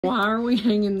Why are we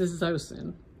hanging this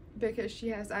Zosyn? Because she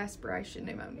has aspiration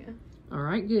pneumonia. All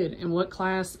right, good. And what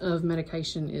class of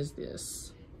medication is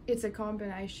this? It's a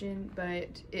combination,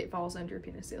 but it falls under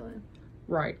penicillin.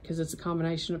 Right, because it's a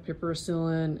combination of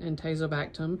piperacillin and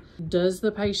tazobactam. Does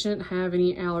the patient have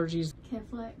any allergies?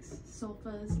 Keflex,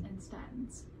 sulfas, and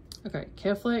statins. Okay,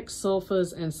 Keflex,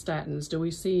 sulfas, and statins. Do we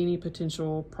see any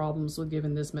potential problems with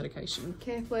giving this medication?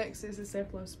 Keflex is a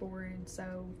cephalosporin,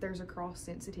 so there's a cross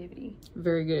sensitivity.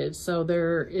 Very good. So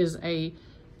there is a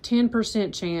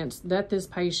 10% chance that this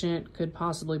patient could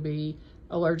possibly be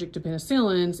allergic to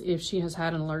penicillins if she has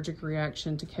had an allergic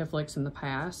reaction to Keflex in the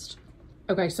past.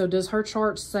 Okay, so does her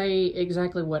chart say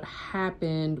exactly what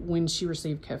happened when she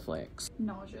received Keflex?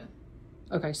 Nausea.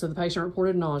 Okay, so the patient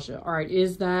reported nausea. All right,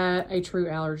 is that a true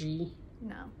allergy?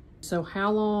 No. So how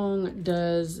long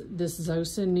does this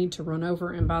Zosyn need to run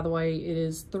over? And by the way, it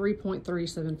is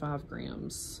 3.375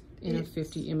 grams in a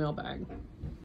 50 ml bag.